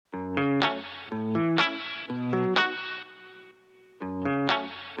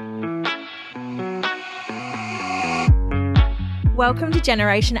Welcome to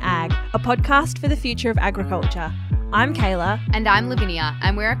Generation Ag, a podcast for the future of agriculture. I'm Kayla. And I'm Lavinia,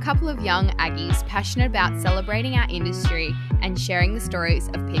 and we're a couple of young Aggies passionate about celebrating our industry and sharing the stories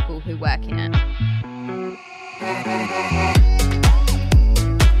of people who work in it.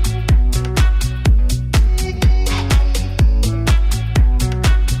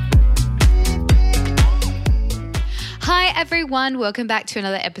 Hi everyone, welcome back to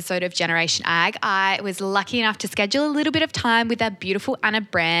another episode of Generation Ag. I was lucky enough to schedule a little bit of time with our beautiful Anna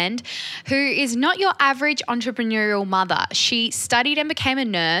Brand, who is not your average entrepreneurial mother. She studied and became a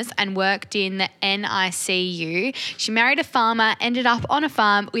nurse and worked in the NICU. She married a farmer, ended up on a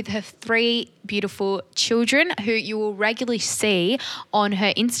farm with her three beautiful children who you will regularly see on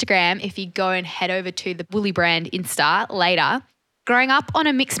her Instagram if you go and head over to the Woolly Brand Insta later. Growing up on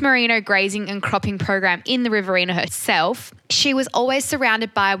a mixed merino grazing and cropping program in the Riverina herself, she was always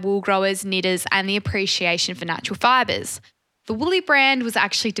surrounded by wool growers, knitters, and the appreciation for natural fibres. The Woolly Brand was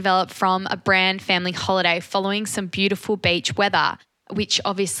actually developed from a brand family holiday following some beautiful beach weather, which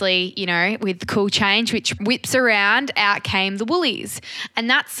obviously, with the cool change, which whips around, out came the Woolies. And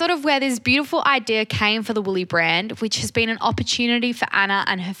that's sort of where this beautiful idea came for the Woolly Brand, which has been an opportunity for Anna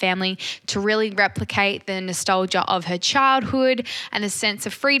and her family to really replicate the nostalgia of her childhood and the sense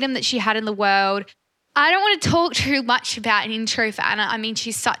of freedom that she had in the world. I don't want to talk too much about an intro for Anna. I mean,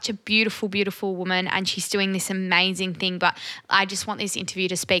 she's such a beautiful, beautiful woman and she's doing this amazing thing, but I just want this interview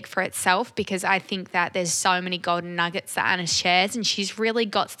to speak for itself because I think that there's so many golden nuggets that Anna shares and she's really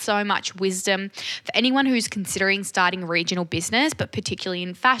got so much wisdom for anyone who's considering starting a regional business, but particularly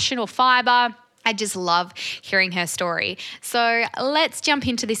in fashion or fibre. I just love hearing her story. So let's jump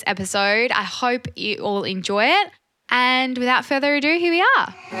into this episode. I hope you all enjoy it. And without further ado, here we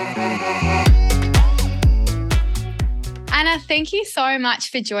are. Anna, thank you so much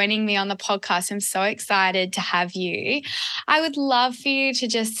for joining me on the podcast. I'm so excited to have you. I would love for you to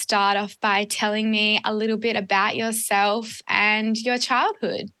just start off by telling me a little bit about yourself and your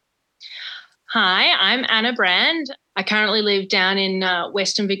childhood. Hi, I'm Anna Brand. I currently live down in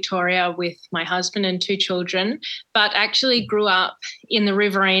Western Victoria with my husband and two children, but actually grew up in the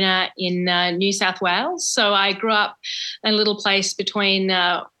Riverina in New South Wales. So I grew up in a little place between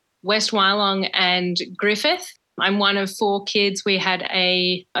West Wyalong and Griffith. I'm one of four kids. We had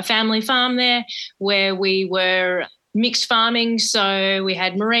a family farm there where we were mixed farming. So we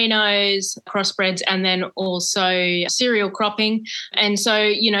had merinos, crossbreds, and then also cereal cropping. And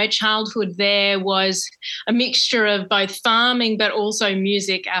so, childhood there was a mixture of both farming but also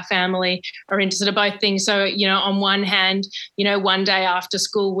music. Our family are into sort of both things. So, on one hand, one day after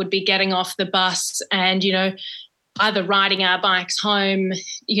school would be getting off the bus and, either riding our bikes home,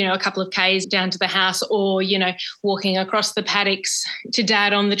 a couple of Ks down to the house or, walking across the paddocks to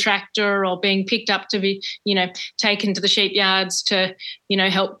dad on the tractor or being picked up to be, taken to the sheep yards to,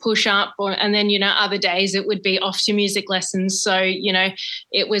 help push up. And then, other days it would be off to music lessons. So,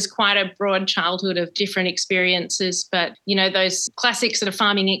 it was quite a broad childhood of different experiences. But, those classic sort of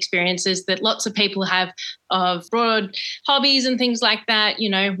farming experiences that lots of people have of broad hobbies and things like that,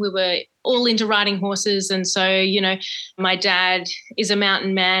 we were all into riding horses. And so, my dad is a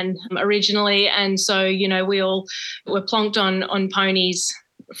mountain man originally. And so, we all were plonked on ponies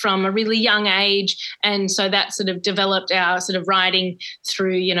from a really young age. And so that sort of developed our sort of riding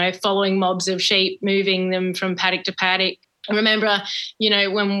through, following mobs of sheep, moving them from paddock to paddock. I remember,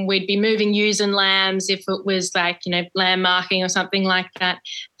 when we'd be moving ewes and lambs, if it was like, lamb marking or something like that,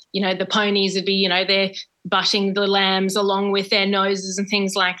 the ponies would be, they're butting the lambs along with their noses and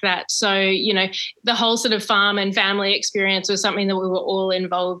things like that. So, the whole sort of farm and family experience was something that we were all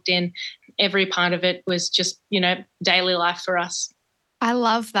involved in. Every part of it was just, daily life for us. I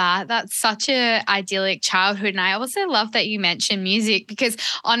love that. That's such an idyllic childhood. And I also love that you mentioned music because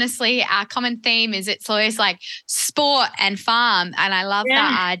honestly, our common theme is it's always like sport and farm. And I love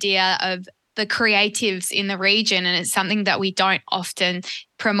that idea of the creatives in the region. And it's something that we don't often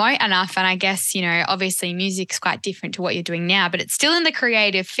promote enough. And I guess, obviously music's quite different to what you're doing now, but it's still in the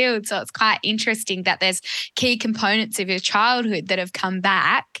creative field. So it's quite interesting that there's key components of your childhood that have come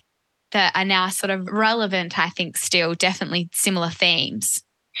back that are now sort of relevant, I think, still definitely similar themes.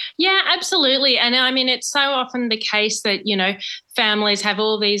 Yeah, absolutely. And I mean, it's so often the case that, families have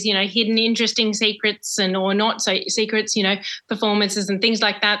all these, hidden interesting secrets and or not so secrets, performances and things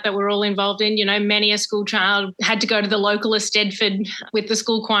like that that we're all involved in. Many a school child had to go to the local Eisteddfod with the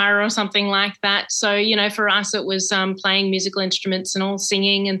school choir or something like that. So, for us, it was playing musical instruments and all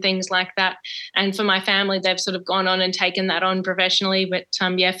singing and things like that. And for my family, they've sort of gone on and taken that on professionally. But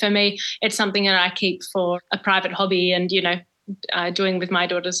for me, it's something that I keep for a private hobby and, doing with my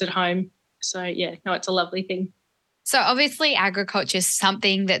daughters at home. So, it's a lovely thing. So obviously agriculture is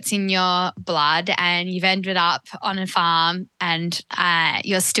something that's in your blood and you've ended up on a farm and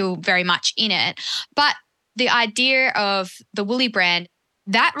you're still very much in it. But the idea of the Woolly brand,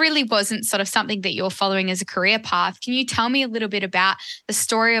 that really wasn't sort of something that you're following as a career path. Can you tell me a little bit about the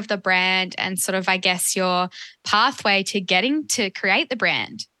story of the brand and sort of, I guess, your pathway to getting to create the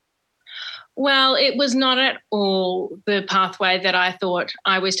brand? Well, it was not at all the pathway that I thought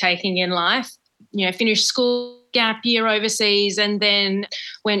I was taking in life. Finished school, gap year overseas, and then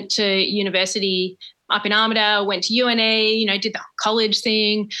went to university up in Armidale, went to UNE, did the college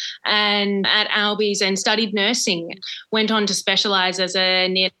thing and at Albies and studied nursing. Went on to specialise as a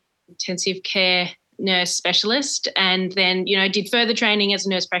near intensive care nurse specialist and then, did further training as a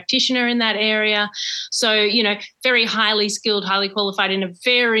nurse practitioner in that area. So, very highly skilled, highly qualified in a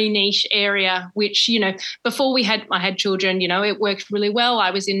very niche area, which, before I had children, it worked really well.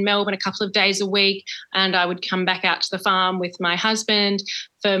 I was in Melbourne a couple of days a week and I would come back out to the farm with my husband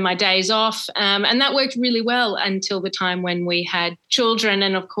for my days off. And that worked really well until the time when we had children.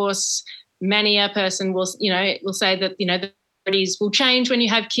 And of course, many a person will say that, the priorities will change when you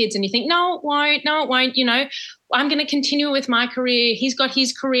have kids and you think, no, it won't, I'm going to continue with my career. He's got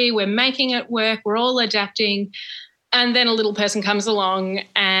his career. We're making it work. We're all adapting. And then a little person comes along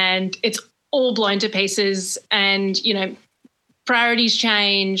and it's all blown to pieces and, priorities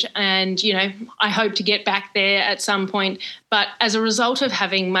change and, I hope to get back there at some point. But as a result of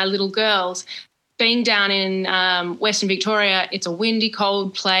having my little girls, being down in Western Victoria, it's a windy,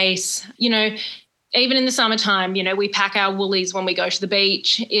 cold place, even in the summertime, we pack our woolies when we go to the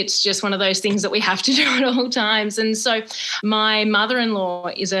beach. It's just one of those things that we have to do at all times. And so my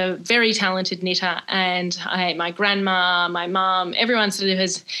mother-in-law is a very talented knitter and my grandma, my mum, everyone sort of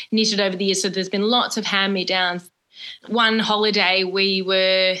has knitted over the years. So there's been lots of hand-me-downs. One holiday we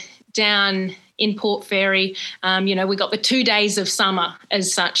were down in Port Fairy, we got the 2 days of summer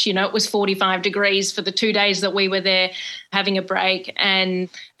as such. It was 45 degrees for the 2 days that we were there having a break. And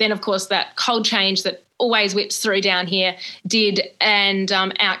then, of course, that cold change that always whips through down here did. And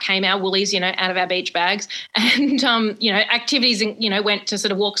out came our woolies, out of our beach bags. And, activities, went to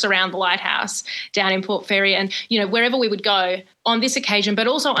sort of walks around the lighthouse down in Port Fairy. And, wherever we would go on this occasion, but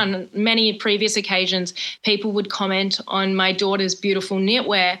also on many previous occasions, people would comment on my daughter's beautiful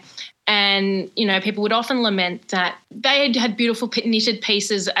knitwear. And, people would often lament that they had beautiful knitted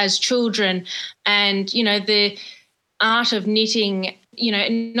pieces as children and, the art of knitting,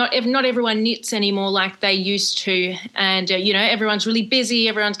 not everyone knits anymore like they used to. And, everyone's really busy.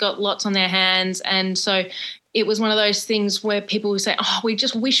 Everyone's got lots on their hands. And so it was one of those things where people would say, oh, we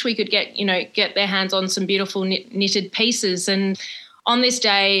just wish we could get their hands on some beautiful knitted pieces. And on this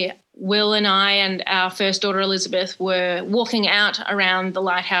day, Will and I and our first daughter Elizabeth were walking out around the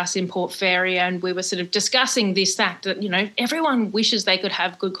lighthouse in Port Fairy and we were sort of discussing this fact that, everyone wishes they could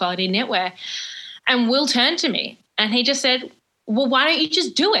have good quality knitwear. And Will turned to me and he just said, well, why don't you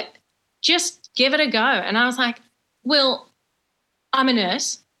just do it? Just give it a go. And I was like, Will, I'm a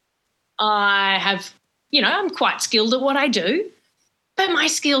nurse. I have, I'm quite skilled at what I do, but my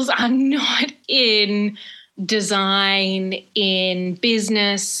skills are not in design, in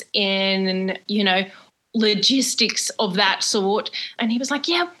business, in, logistics of that sort. And he was like,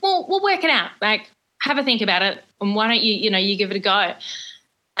 yeah, we'll work it out. Like, have a think about it. And why don't you, you give it a go?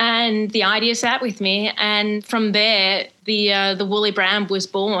 And the idea sat with me. And from there, the Woolly brand was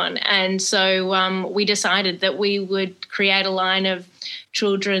born. And so we decided that we would create a line of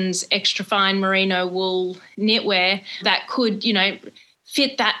children's extra fine merino wool knitwear that could,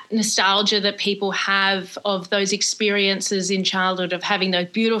 fit that nostalgia that people have of those experiences in childhood of having those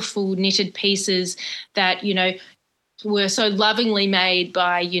beautiful knitted pieces that, were so lovingly made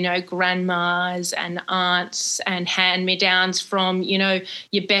by, grandmas and aunts and hand-me-downs from, your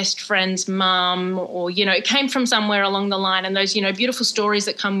best friend's mum or, it came from somewhere along the line and those, beautiful stories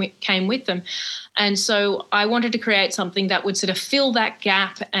that came with them. And so I wanted to create something that would sort of fill that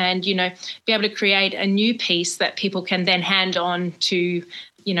gap and, be able to create a new piece that people can then hand on to,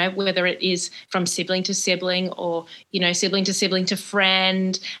 whether it is from sibling to sibling or, sibling to sibling to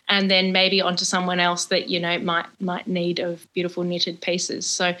friend, and then maybe onto someone else that, might need of beautiful knitted pieces.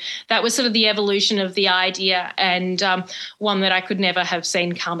 So that was sort of the evolution of the idea and one that I could never have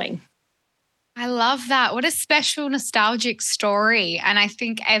seen coming. I love that. What a special nostalgic story. And I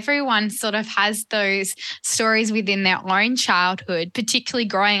think everyone sort of has those stories within their own childhood, particularly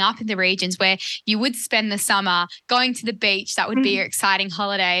growing up in the regions where you would spend the summer going to the beach. That would be your exciting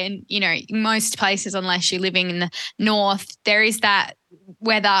holiday. And, in most places, unless you're living in the north, there is that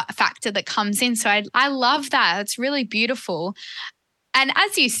weather factor that comes in. So I love that. It's really beautiful. And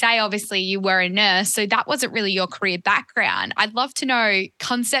as you say, obviously you were a nurse, so that wasn't really your career background. I'd love to know,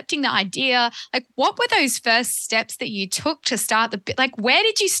 concepting the idea, like what were those first steps that you took to start where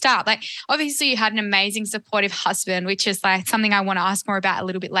did you start? Like obviously you had an amazing supportive husband, which is like something I want to ask more about a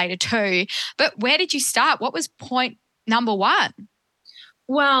little bit later too. But where did you start? What was point number one?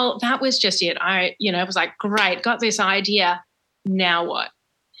 Well, that was just it. I was like, great, got this idea. Now what?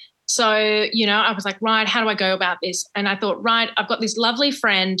 So, I was like, right, how do I go about this? And I thought, right, I've got this lovely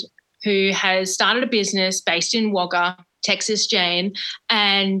friend who has started a business based in Wagga, Texas, Jane.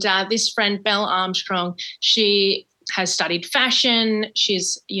 And this friend, Belle Armstrong, she has studied fashion.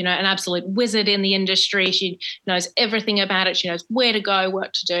 She's, an absolute wizard in the industry. She knows everything about it. She knows where to go,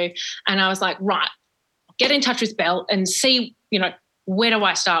 what to do. And I was like, right, get in touch with Belle and see, where do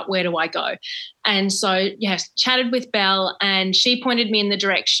I start? Where do I go? And so, chatted with Belle, and she pointed me in the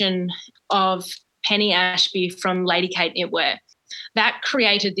direction of Penny Ashby from Lady Kate Knitwear. That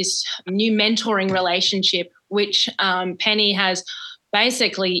created this new mentoring relationship, which Penny has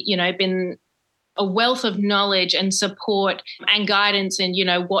basically, been a wealth of knowledge and support and guidance and,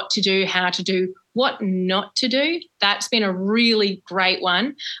 what to do, how to do, what not to do. That's been a really great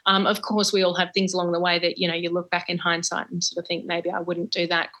one. Of course, we all have things along the way that, you look back in hindsight and sort of think maybe I wouldn't do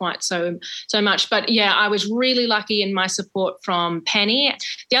that quite so much. But yeah, I was really lucky in my support from Penny.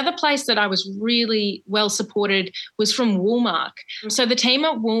 The other place that I was really well supported was from Woolmark. So the team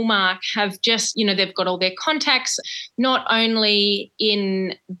at Woolmark have just, they've got all their contacts, not only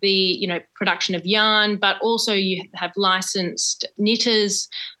in the, production of yarn, but also you have licensed knitters.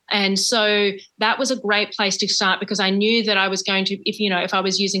 And so that was a great place to start, because I knew that I was going to, if I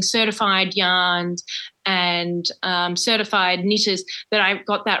was using certified yarns and certified knitters, that I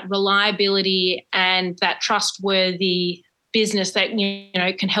got that reliability and that trustworthy business that,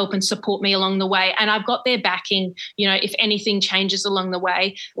 can help and support me along the way. And I've got their backing, if anything changes along the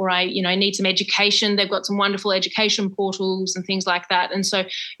way, or I, need some education. They've got some wonderful education portals and things like that. And so,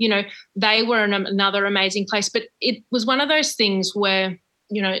 they were another amazing place. But it was one of those things where,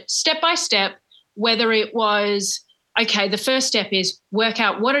 step by step, whether it was, okay, the first step is work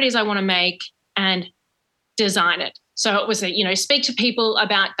out what it is I want to make and design it. So it was, speak to people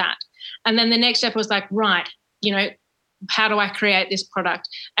about that. And then the next step was like, right, how do I create this product?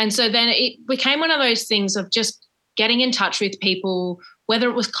 And so then it became one of those things of just getting in touch with people, whether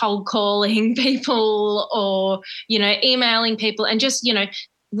it was cold calling people or, emailing people, and just,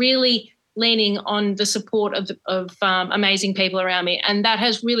 really leaning on the support of amazing people around me. And that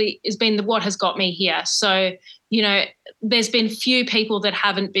has been what has got me here. So, there's been few people that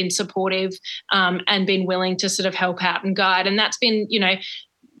haven't been supportive and been willing to sort of help out and guide. And that's been,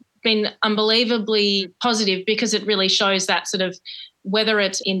 been unbelievably positive, because it really shows that sort of, whether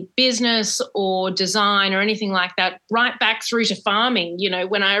it's in business or design or anything like that, right back through to farming.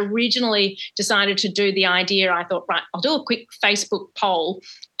 When I originally decided to do the idea, I thought, right, I'll do a quick Facebook poll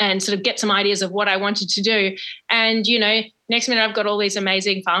and sort of get some ideas of what I wanted to do. And, next minute I've got all these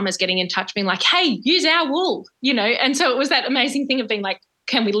amazing farmers getting in touch, being like, hey, use our wool, And so it was that amazing thing of being like,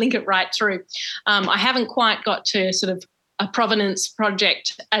 can we link it right through? I haven't quite got to sort of a provenance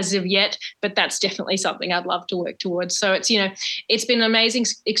project as of yet, but that's definitely something I'd love to work towards. So it's, it's been an amazing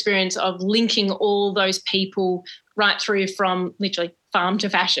experience of linking all those people right through from literally farm to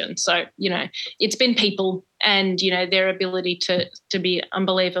fashion. So, it's been people and, their ability to be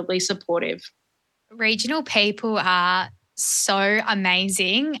unbelievably supportive. Regional people are so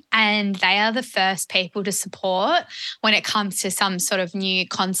amazing, and they are the first people to support when it comes to some sort of new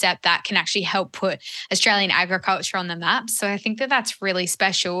concept that can actually help put Australian agriculture on the map. So I think that that's really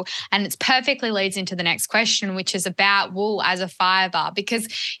special, and it perfectly leads into the next question, which is about wool as a fibre, because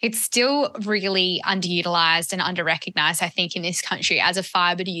it's still really underutilised and under-recognised, I think, in this country as a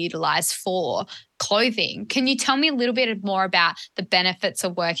fibre to utilise for clothing. Can you tell me a little bit more about the benefits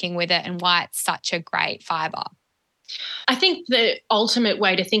of working with it and why it's such a great fibre? I think the ultimate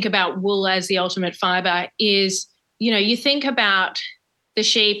way to think about wool as the ultimate fibre is, you think about the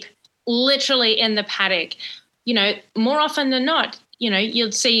sheep literally in the paddock, more often than not,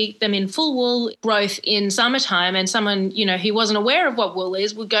 you'll see them in full wool growth in summertime, and someone, who wasn't aware of what wool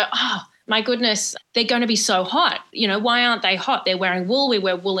is would go, oh, my goodness, they're going to be so hot. Why aren't they hot? They're wearing wool. We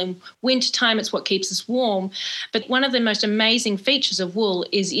wear wool in wintertime. It's what keeps us warm. But one of the most amazing features of wool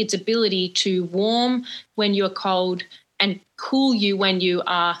is its ability to warm when you're cold and cool you when you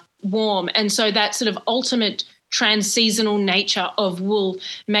are warm. And so that sort of ultimate trans-seasonal nature of wool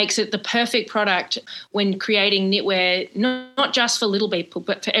makes it the perfect product when creating knitwear, not just for little people,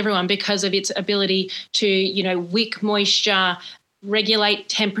 but for everyone, because of its ability to, wick moisture, regulate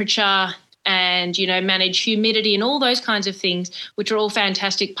temperature, and, manage humidity and all those kinds of things, which are all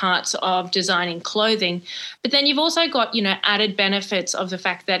fantastic parts of designing clothing. But then you've also got, added benefits of the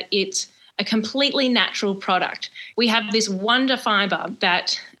fact that it's a completely natural product. We have this wonder fiber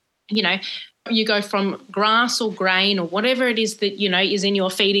that, you go from grass or grain or whatever it is that, is in your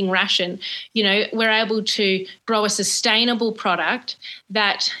feeding ration, we're able to grow a sustainable product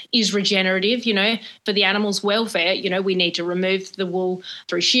that is regenerative, for the animal's welfare. We need to remove the wool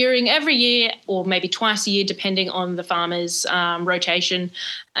through shearing every year or maybe twice a year, depending on the farmer's rotation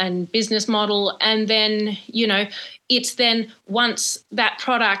and business model. And then, it's then once that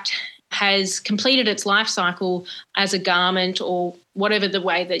product has completed its life cycle as a garment or whatever the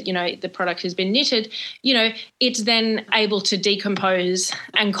way that, the product has been knitted, it's then able to decompose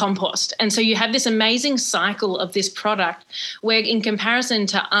and compost. And so you have this amazing cycle of this product where in comparison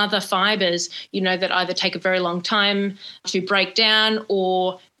to other fibers, that either take a very long time to break down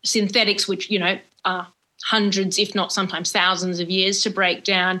or synthetics, which, are hundreds, if not sometimes thousands of years to break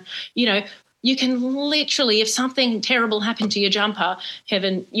down, you can literally, if something terrible happened to your jumper,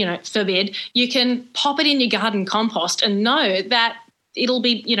 heaven, forbid, you can pop it in your garden compost and know that it'll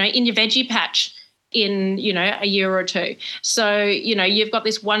be, in your veggie patch in, a year or two. So, you've got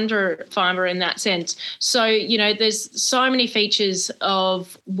this wonder fiber in that sense. So, there's so many features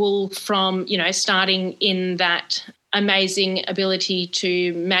of wool from, starting in that amazing ability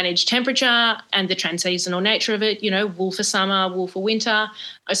to manage temperature and the transseasonal nature of it, wool for summer, wool for winter,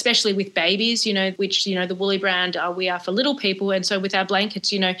 especially with babies, which, the Woolly brand we are for little people. And so with our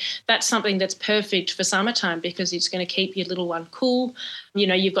blankets, that's something that's perfect for summertime because it's going to keep your little one cool.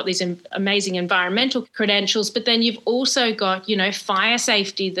 You've got these amazing environmental credentials, but then you've also got, fire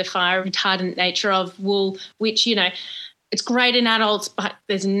safety, the fire retardant nature of wool, which, it's great in adults, but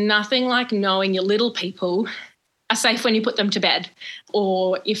there's nothing like knowing your little people are safe when you put them to bed,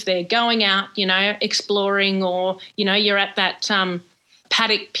 or if they're going out, exploring, or, you're at that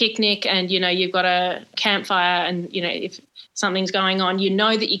paddock picnic and, you've got a campfire and, if something's going on,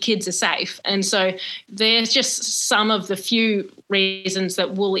 that your kids are safe. And so there's just some of the few reasons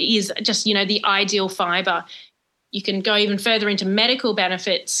that wool is just, the ideal fibre. You can go even further into medical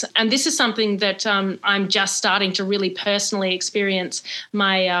benefits. And this is something that I'm just starting to really personally experience.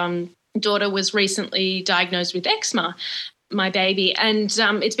 My daughter was recently diagnosed with eczema, my baby. And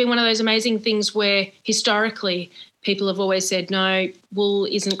it's been one of those amazing things where historically people have always said, no, wool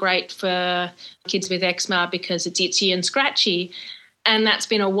isn't great for kids with eczema because it's itchy and scratchy. And that's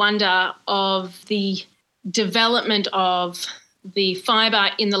been a wonder of the development of the fibre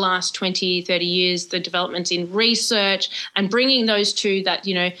in the last 20, 30 years, the developments in research and bringing those two, that,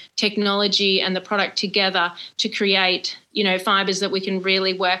 technology and the product together to create, fibres that we can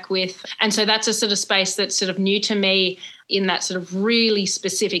really work with. And so that's a sort of space that's sort of new to me in that sort of really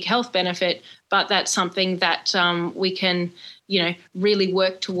specific health benefit, but that's something that we can, really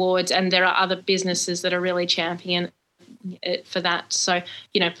work towards. And there are other businesses that are really championing it for that. So,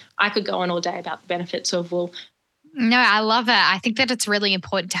 I could go on all day about the benefits of wool. No, I love it. I think that it's really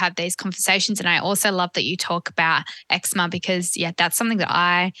important to have these conversations. And I also love that you talk about eczema because, that's something that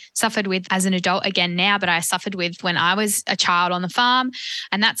I suffered with as an adult again now, but I suffered with when I was a child on the farm.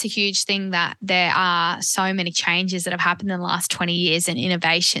 And that's a huge thing, that there are so many changes that have happened in the last 20 years and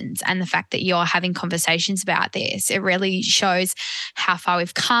innovations. And the fact that you're having conversations about this, it really shows how far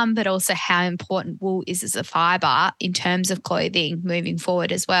we've come, but also how important wool is as a fibre in terms of clothing moving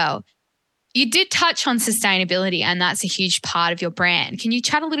forward as well. You did touch on sustainability, and that's a huge part of your brand. Can you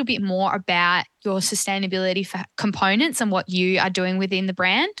chat a little bit more about your sustainability components and what you are doing within the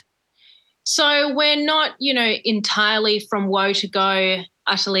brand? So we're not, entirely from woe to go,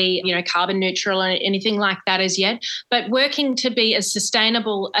 utterly, carbon neutral or anything like that as yet, but working to be as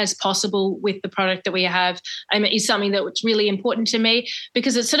sustainable as possible with the product that we have is something that's really important to me,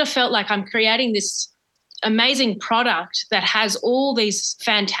 because it sort of felt like I'm creating this amazing product that has all these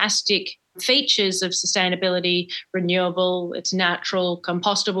fantastic features of sustainability, renewable, it's natural,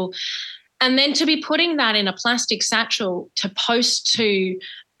 compostable. And then to be putting that in a plastic satchel to post to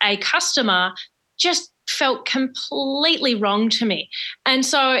a customer just felt completely wrong to me. And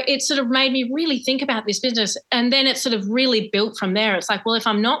so it sort of made me really think about this business. And then it sort of really built from there. It's like, well, if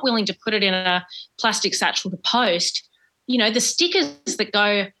I'm not willing to put it in a plastic satchel to post, the stickers that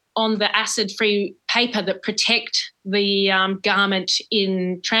go on the acid-free paper that protect the garment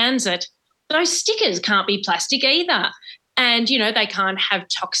in transit, those stickers can't be plastic either. And, they can't have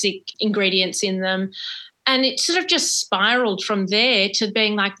toxic ingredients in them. And it sort of just spiraled from there to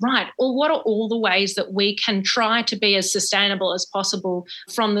being like, right, well, what are all the ways that we can try to be as sustainable as possible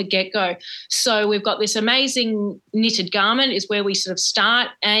from the get-go? So we've got this amazing knitted garment is where we sort of start.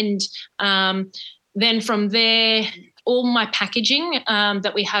 And then from there, all my packaging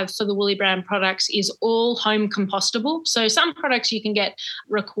that we have for the Woolly Brown products is all home compostable. So some products you can get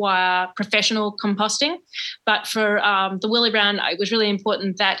require professional composting. But for the Woolly Brown, it was really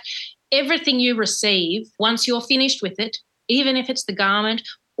important that everything you receive, once you're finished with it, even if it's the garment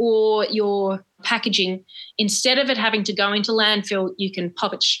or your packaging, instead of it having to go into landfill, you can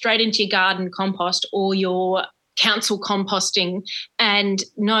pop it straight into your garden compost or your council composting and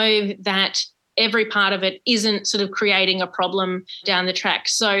know that every part of it isn't sort of creating a problem down the track.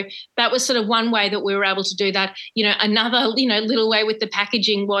 So that was sort of one way that we were able to do that. Another, little way with the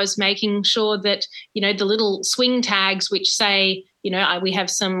packaging was making sure that, the little swing tags, which say, we have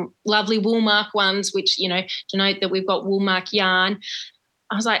some lovely Woolmark ones, which, denote that we've got Woolmark yarn.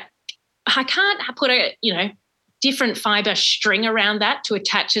 I was like, I can't put a, different fibre string around that to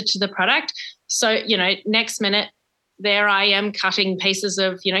attach it to the product. So, next minute, there I am cutting pieces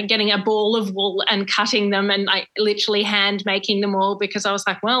of, getting a ball of wool and cutting them and literally hand making them all because I was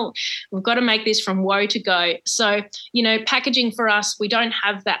like, well, we've got to make this from woe to go. So, packaging for us, we don't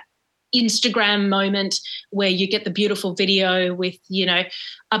have that Instagram moment where you get the beautiful video with,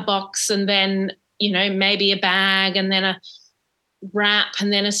 a box and then, maybe a bag and then a wrap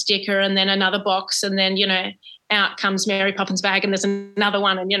and then a sticker and then another box and then, out comes Mary Poppins' bag and there's another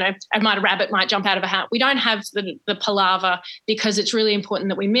one and, a rabbit might jump out of a hat. We don't have the palaver because it's really important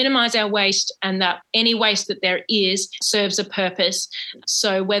that we minimise our waste and that any waste that there is serves a purpose.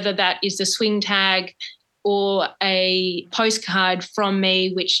 So whether that is the swing tag or a postcard from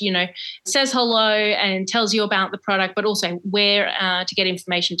me, which, says hello and tells you about the product, but also where to get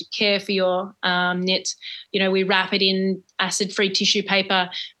information to care for your knits. We wrap it in acid-free tissue paper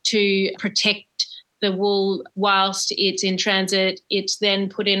to protect the wool whilst it's in transit. It's then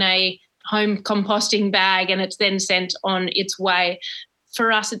put in a home composting bag and it's then sent on its way.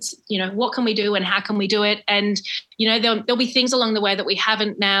 For us, it's, what can we do and how can we do it? And, there'll be things along the way that we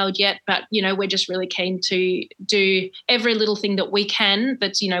haven't nailed yet, but, we're just really keen to do every little thing that we can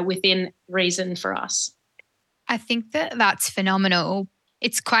that's, within reason for us. I think that's phenomenal.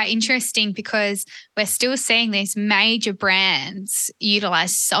 It's quite interesting because we're still seeing these major brands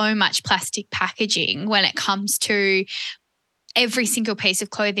utilize so much plastic packaging when it comes to every single piece of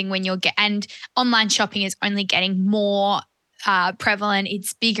clothing and online shopping is only getting more prevalent.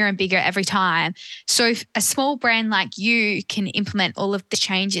 It's bigger and bigger every time. So if a small brand like you can implement all of the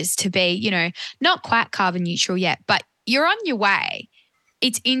changes to be, not quite carbon neutral yet, but you're on your way.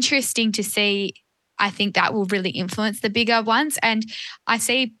 It's interesting to see. I think that will really influence the bigger ones. And I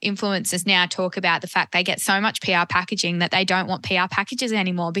see influencers now talk about the fact they get so much PR packaging that they don't want PR packages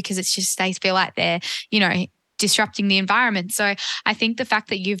anymore because it's just they feel like they're, disrupting the environment. So I think the fact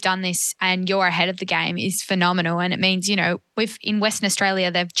that you've done this and you're ahead of the game is phenomenal. And it means, in Western Australia,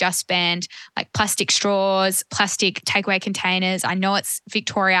 they've just banned like plastic straws, plastic takeaway containers. I know it's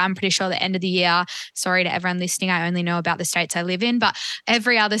Victoria, I'm pretty sure the end of the year. Sorry to everyone listening. I only know about the states I live in, but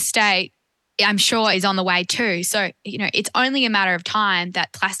every other state I'm sure is on the way too. So, it's only a matter of time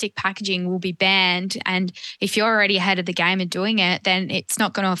that plastic packaging will be banned. And if you're already ahead of the game and doing it, then it's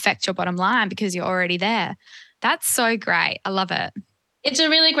not going to affect your bottom line because you're already there. That's so great. I love it. It's a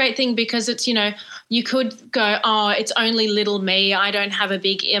really great thing because it's, you could go, oh, it's only little me. I don't have a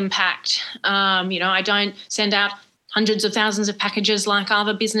big impact. I don't send out hundreds of thousands of packages like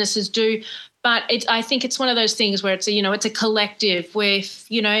other businesses do. But I think it's one of those things where it's a collective where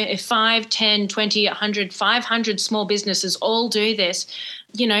if 5, 10, 20, 100, 500 small businesses all do this,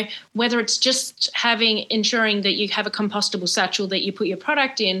 whether it's just ensuring that you have a compostable satchel that you put your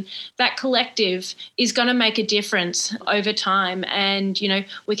product in, that collective is going to make a difference over time. And,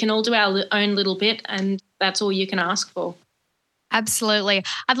 we can all do our own little bit and that's all you can ask for. Absolutely.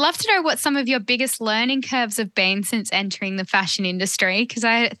 I'd love to know what some of your biggest learning curves have been since entering the fashion industry, because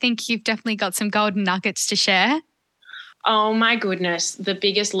I think you've definitely got some golden nuggets to share. Oh, my goodness. The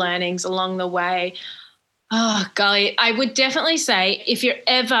biggest learnings along the way. Oh, golly. I would definitely say if you're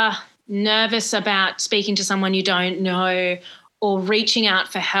ever nervous about speaking to someone you don't know or reaching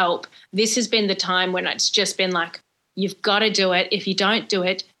out for help, this has been the time when it's just been like, you've got to do it. If you don't do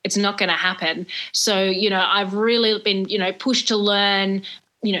it, it's not going to happen. So, I've really been, pushed to learn,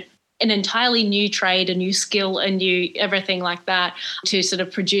 an entirely new trade, a new skill, a new everything like that to sort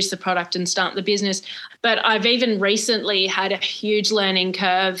of produce the product and start the business. But I've even recently had a huge learning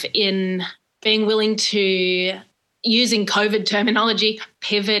curve in being willing to using COVID terminology,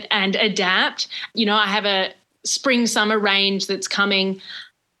 pivot and adapt. I have a spring-summer range that's coming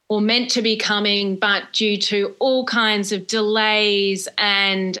or meant to be coming, but due to all kinds of delays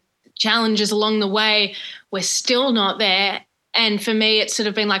and challenges along the way, we're still not there. And for me, it's sort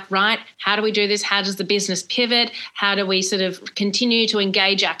of been like, right, how do we do this? How does the business pivot? How do we sort of continue to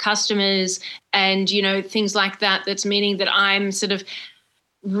engage our customers and, things like that? That's meaning that I'm sort of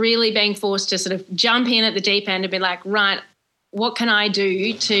really being forced to sort of jump in at the deep end and be like, right, what can I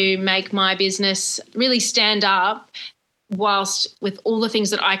do to make my business really stand up whilst with all the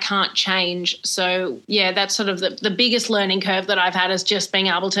things that I can't change? So, yeah, that's sort of the biggest learning curve that I've had, is just being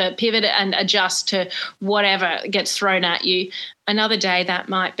able to pivot and adjust to whatever gets thrown at you. Another day, that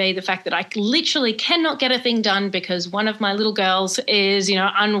might be the fact that I literally cannot get a thing done because one of my little girls is,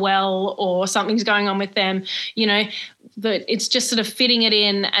 unwell or something's going on with them. But it's just sort of fitting it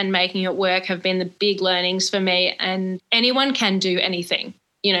in and making it work have been the big learnings for me. And anyone can do anything.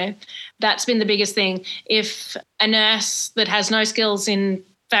 That's been the biggest thing. If a nurse that has no skills in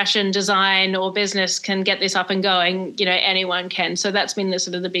fashion design or business can get this up and going, anyone can. So that's been the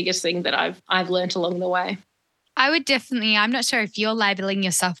sort of the biggest thing that I've learned along the way. I would definitely, I'm not sure if you're labeling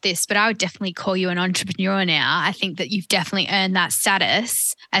yourself this, but I would definitely call you an entrepreneur now. I think that you've definitely earned that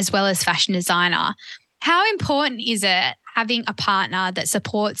status as well as fashion designer. How important is it having a partner that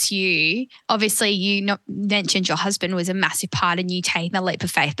supports you? Obviously, you mentioned your husband was a massive part in you taking the leap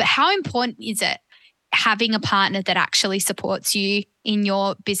of faith, but how important is it having a partner that actually supports you in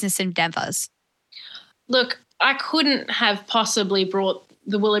your business endeavors? Look, I couldn't have possibly brought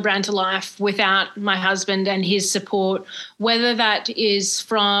the Woolly brand to life without my husband and his support, whether that is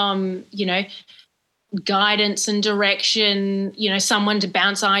from, guidance and direction, someone to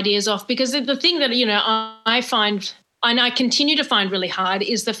bounce ideas off. Because the thing that, I find, and I continue to find really hard,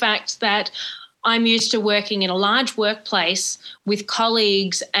 is the fact that I'm used to working in a large workplace with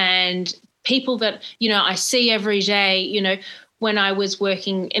colleagues and people that, I see every day. When I was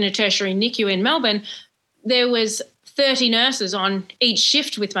working in a tertiary NICU in Melbourne, there was 30 nurses on each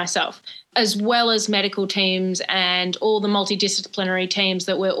shift with myself, as well as medical teams and all the multidisciplinary teams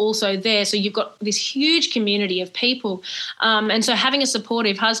that were also there. So you've got this huge community of people. And so having a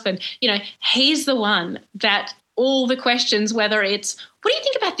supportive husband, he's the one that all the questions, whether it's, what do you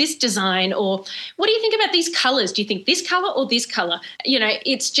think about this design? Or what do you think about these colors? Do you think this color or this color?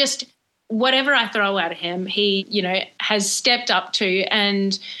 It's just whatever I throw at him, he, has stepped up to,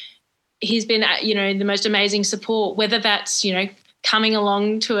 and he's been, the most amazing support, whether that's, coming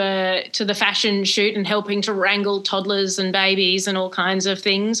along to the fashion shoot and helping to wrangle toddlers and babies and all kinds of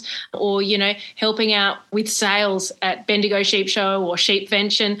things, or, helping out with sales at Bendigo Sheep Show or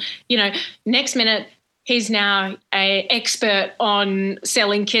Sheepvention. Next minute, he's now an expert on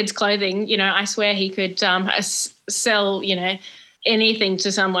selling kids' clothing. I swear he could sell, anything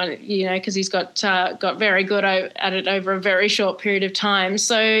to someone, because he's got very good at it over a very short period of time.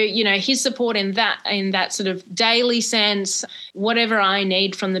 So, his support in that sort of daily sense, whatever I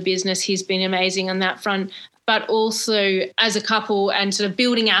need from the business, he's been amazing on that front. But also as a couple and sort of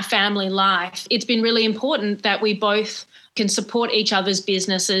building our family life, it's been really important that we both can support each other's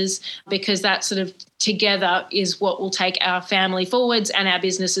businesses, because that sort of together is what will take our family forwards and our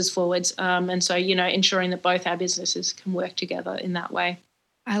businesses forwards. And so, ensuring that both our businesses can work together in that way.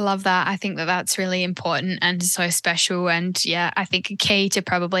 I love that. I think that that's really important and so special. And yeah, I think a key to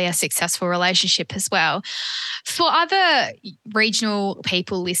probably a successful relationship as well. For other regional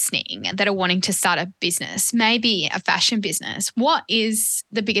people listening that are wanting to start a business, maybe a fashion business, what is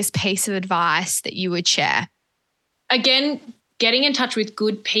the biggest piece of advice that you would share? Again, getting in touch with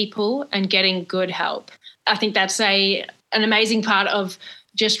good people and getting good help. I think that's an amazing part of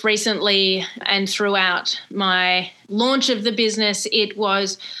just recently and throughout my launch of the business. It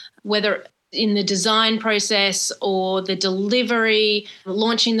was whether in the design process or the delivery,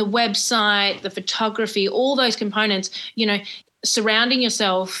 launching the website, the photography, all those components, surrounding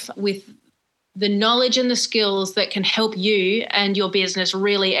yourself with the knowledge and the skills that can help you and your business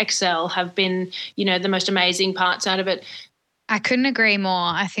really excel have been, the most amazing parts out of it. I couldn't agree more.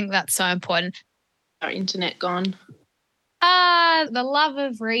 I think that's so important. Our internet gone. The love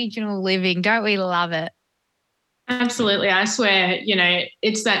of regional living. Don't we love it? Absolutely. I swear,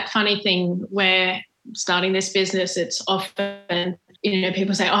 it's that funny thing where starting this business, it's often,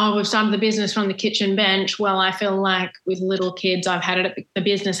 people say, oh, we've started the business from the kitchen bench. Well, I feel like with little kids, I've had it at the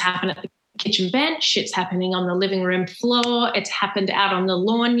business happen at the kitchen bench. It's happening on the living room floor. It's happened out on the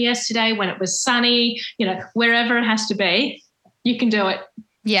lawn yesterday when it was sunny, wherever it has to be, you can do it.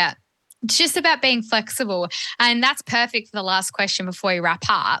 Yeah. It's just about being flexible. And that's perfect for the last question before we wrap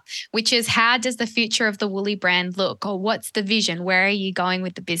up, which is, how does the future of the Woolly brand look, or what's the vision? Where are you going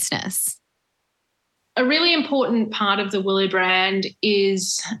with the business? A really important part of the Woolly brand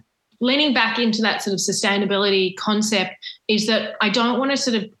is leaning back into that sort of sustainability concept, is that I don't want to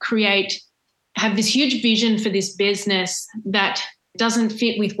sort of have this huge vision for this business that doesn't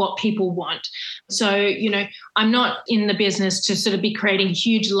fit with what people want. So, I'm not in the business to sort of be creating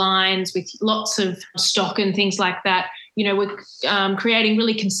huge lines with lots of stock and things like that. We're creating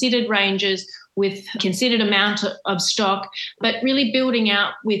really considered ranges with considered amount of stock, but really building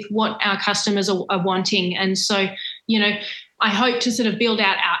out with what our customers are wanting. And so, I hope to sort of build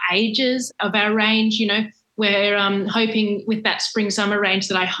out our ages of our range. We're hoping with that spring-summer range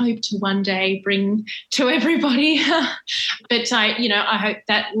that I hope to one day bring to everybody. But I hope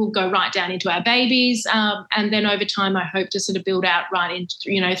that will go right down into our babies. And then over time, I hope to sort of build out right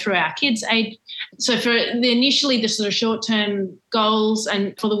into, through our kids' age. So for initially the sort of short-term goals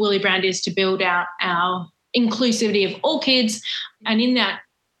and for the Woolly brand is to build out our inclusivity of all kids. And in that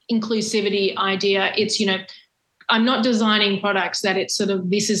inclusivity idea, it's, I'm not designing products that it's sort of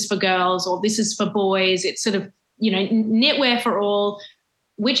this is for girls or this is for boys. It's sort of, knitwear for all.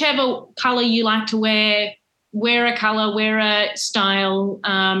 Whichever colour you like to wear a colour, wear a style.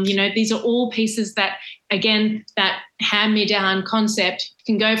 These are all pieces that, again, that hand-me-down concept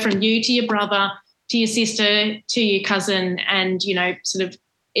can go from you to your brother, to your sister, to your cousin, and, sort of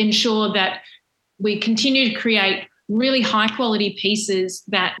ensure that we continue to create really high quality pieces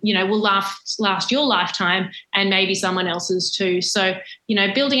that, will last your lifetime and maybe someone else's too. So,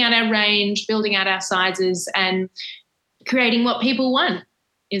 building out our range, building out our sizes and creating what people want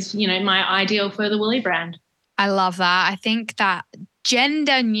is, my ideal for the Woolly brand. I love that. I think that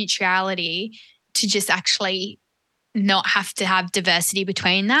gender neutrality, to just actually not have to have diversity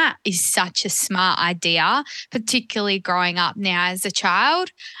between that, is such a smart idea, particularly growing up now as a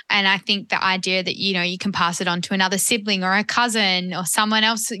child. And I think the idea that, you can pass it on to another sibling or a cousin or someone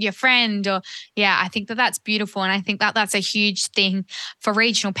else, your friend, I think that that's beautiful. And I think that that's a huge thing for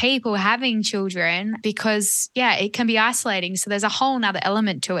regional people having children because, it can be isolating. So there's a whole nother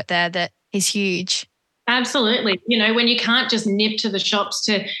element to it there that is huge. Absolutely. When you can't just nip to the shops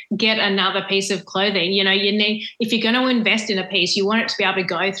to get another piece of clothing, you need, if you're going to invest in a piece, you want it to be able to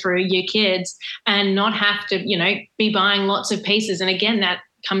go through your kids and not have to, be buying lots of pieces. And again, that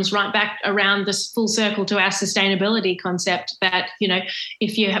comes right back around this full circle to our sustainability concept that,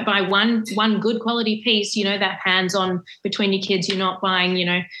 if you buy one good quality piece, that hands-on between your kids, you're not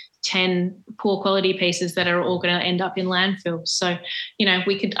buying, 10 poor quality pieces that are all going to end up in landfill. So,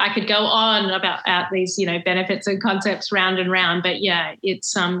 I could go on about these, benefits and concepts round and round, but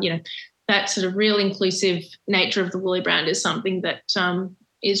it's, that sort of real inclusive nature of the Woolly brand is something that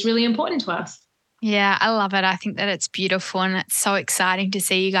is really important to us. Yeah, I love it. I think that it's beautiful and it's so exciting to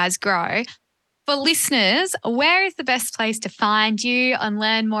see you guys grow. For listeners, where is the best place to find you and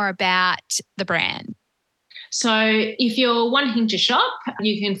learn more about the brand? So if you're wanting to shop,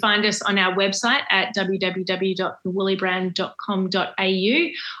 you can find us on our website at www.thewoollybrand.com.au,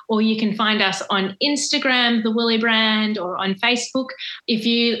 or you can find us on Instagram, The Woolly Brand, or on Facebook. If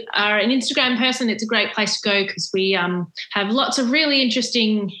you are an Instagram person, it's a great place to go because we have lots of really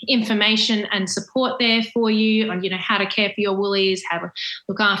interesting information and support there for you on, how to care for your woolies, how to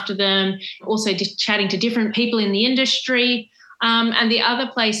look after them, also just chatting to different people in the industry. And the other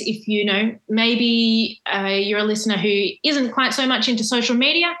place, if maybe you're a listener who isn't quite so much into social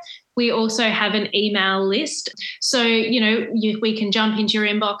media, we also have an email list. So, we can jump into your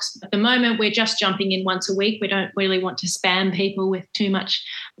inbox. At the moment, we're just jumping in once a week. We don't really want to spam people with too much,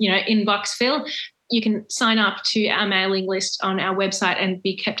 inbox fill. You can sign up to our mailing list on our website and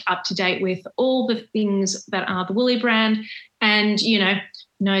be kept up to date with all the things that are the Woolly brand and,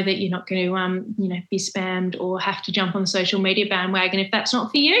 know that you're not going to, be spammed or have to jump on the social media bandwagon if that's not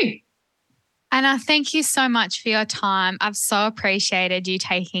for you. Anna, thank you so much for your time. I've so appreciated you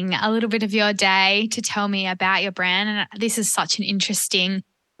taking a little bit of your day to tell me about your brand. And this is such an interesting,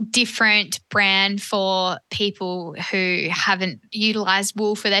 different brand for people who haven't utilised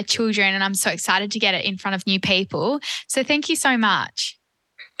wool for their children. And I'm so excited to get it in front of new people. So thank you so much.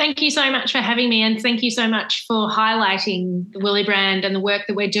 Thank you so much for having me, and thank you so much for highlighting the Woolly brand and the work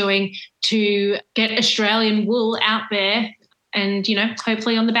that we're doing to get Australian wool out there and,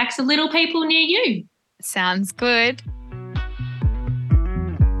 hopefully on the backs of little people near you. Sounds good.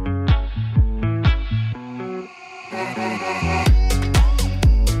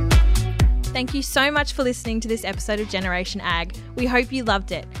 Thank you so much for listening to this episode of Generation Ag. We hope you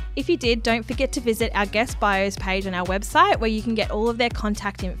loved it. If you did, don't forget to visit our guest bios page on our website where you can get all of their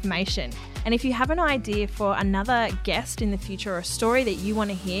contact information. And if you have an idea for another guest in the future or a story that you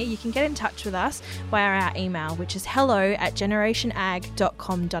want to hear, you can get in touch with us via our email, which is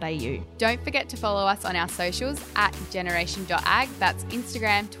hello@generationag.com.au. Don't forget to follow us on our socials at generation.ag. That's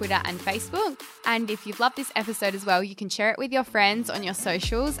Instagram, Twitter and Facebook. And if you've loved this episode as well, you can share it with your friends on your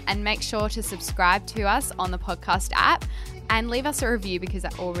socials and make sure to subscribe to us on the podcast app and leave us a review because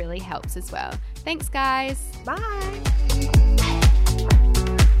that all really helps as well. Thanks, guys. Bye.